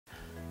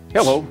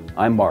Hello,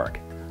 I'm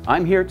Mark.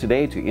 I'm here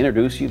today to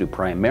introduce you to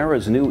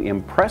Primera's new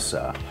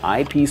Impressa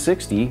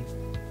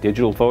IP60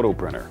 digital photo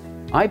printer.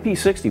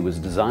 IP60 was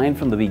designed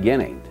from the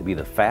beginning to be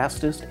the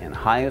fastest and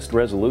highest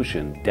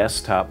resolution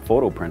desktop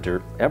photo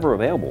printer ever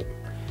available.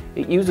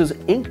 It uses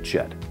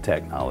inkjet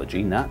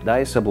technology, not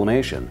dye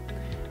sublimation.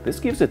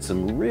 This gives it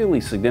some really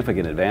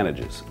significant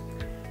advantages.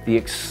 The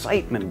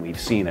excitement we've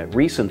seen at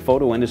recent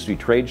photo industry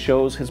trade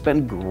shows has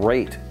been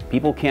great.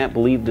 People can't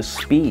believe the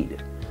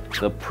speed,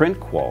 the print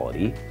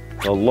quality,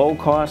 the low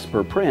cost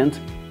per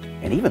print,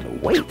 and even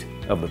the weight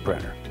of the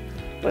printer.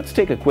 Let's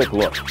take a quick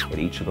look at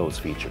each of those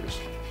features.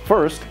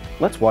 First,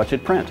 let's watch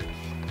it print.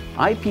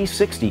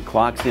 IP60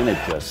 clocks in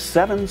at just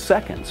 7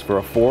 seconds for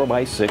a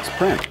 4x6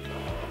 print.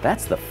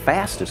 That's the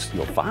fastest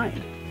you'll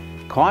find.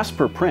 Cost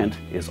per print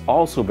is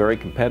also very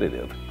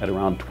competitive at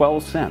around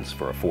 12 cents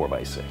for a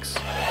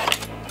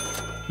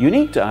 4x6.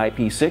 Unique to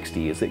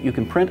IP60 is that you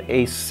can print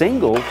a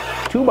single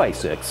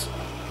 2x6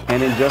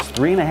 and in just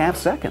 3.5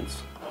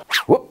 seconds.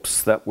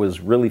 Whoops, that was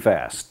really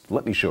fast.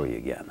 Let me show you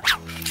again.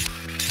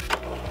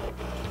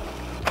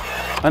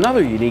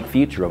 Another unique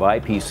feature of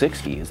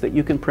IP60 is that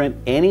you can print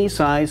any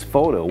size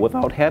photo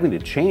without having to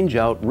change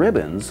out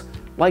ribbons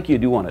like you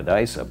do on a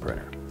dye sub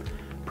printer.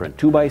 Print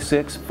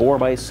 2x6,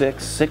 4x6,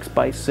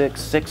 6x6,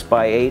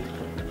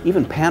 6x8,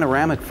 even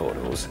panoramic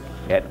photos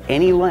at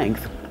any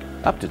length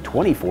up to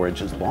 24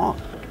 inches long.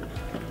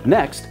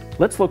 Next,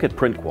 let's look at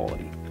print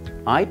quality.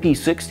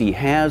 IP60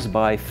 has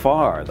by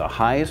far the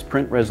highest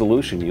print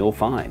resolution you'll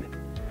find.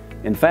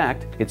 In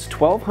fact, its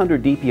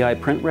 1200 dpi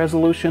print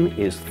resolution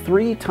is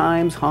 3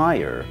 times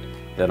higher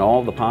than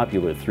all the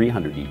popular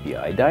 300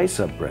 dpi dye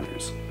sub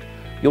printers.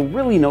 You'll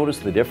really notice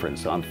the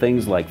difference on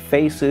things like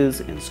faces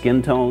and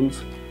skin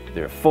tones.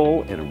 They're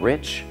full and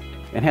rich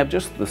and have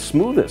just the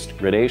smoothest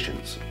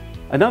gradations.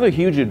 Another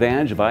huge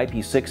advantage of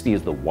IP60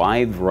 is the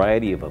wide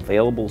variety of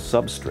available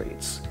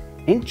substrates.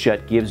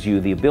 Inkjet gives you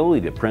the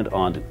ability to print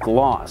onto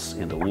gloss,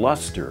 into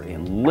luster,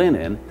 in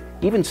linen,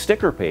 even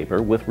sticker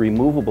paper with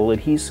removable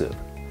adhesive.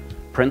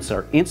 Prints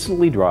are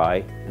instantly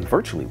dry and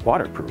virtually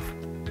waterproof.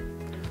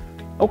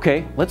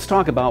 Okay, let's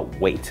talk about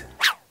weight.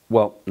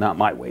 Well, not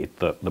my weight,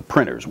 the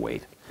printer's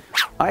weight.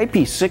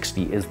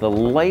 IP60 is the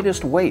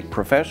lightest weight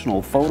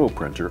professional photo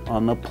printer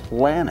on the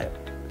planet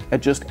at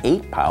just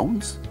 8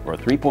 pounds or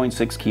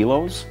 3.6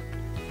 kilos.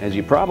 As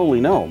you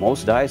probably know,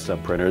 most dye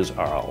sub printers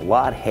are a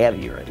lot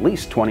heavier, at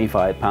least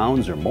 25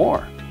 pounds or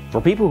more. For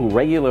people who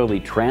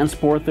regularly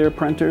transport their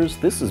printers,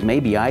 this is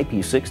maybe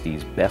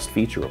IP60's best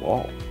feature of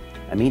all.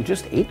 I mean,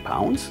 just 8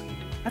 pounds?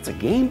 That's a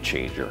game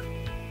changer.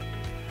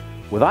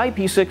 With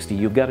IP60,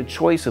 you've got a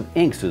choice of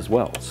inks as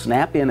well.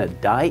 Snap in a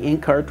dye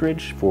ink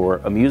cartridge for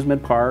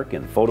amusement park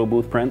and photo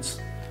booth prints.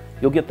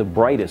 You'll get the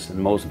brightest and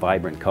most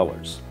vibrant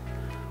colors.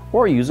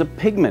 Or use a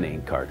pigment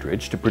ink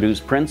cartridge to produce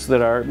prints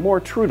that are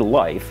more true to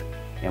life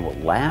and will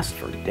last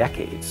for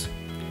decades.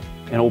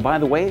 And oh, by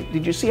the way,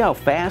 did you see how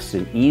fast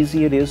and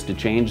easy it is to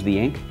change the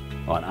ink?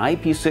 On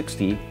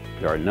IP60,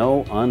 there are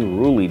no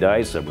unruly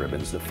dye sub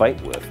ribbons to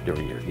fight with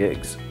during your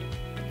gigs.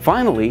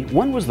 Finally,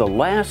 when was the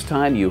last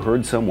time you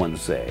heard someone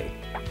say,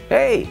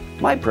 "Hey,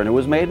 my printer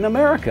was made in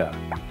America"?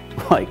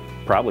 Like,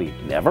 probably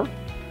never?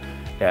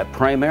 At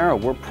Primera,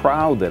 we're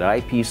proud that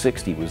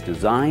IP60 was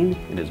designed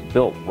and is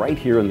built right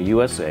here in the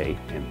USA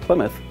in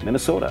Plymouth,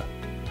 Minnesota.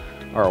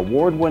 Our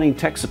award-winning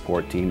tech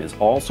support team is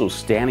also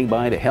standing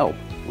by to help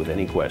with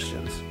any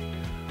questions.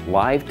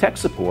 Live tech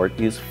support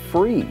is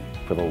free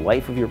for the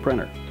life of your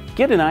printer.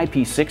 Get an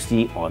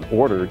IP60 on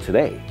order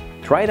today.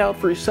 Try it out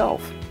for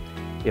yourself.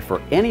 If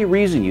for any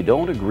reason you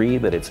don't agree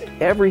that it's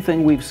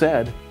everything we've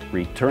said,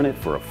 return it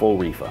for a full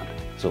refund.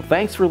 So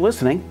thanks for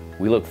listening.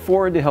 We look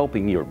forward to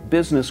helping your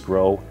business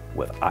grow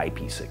with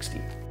IP60.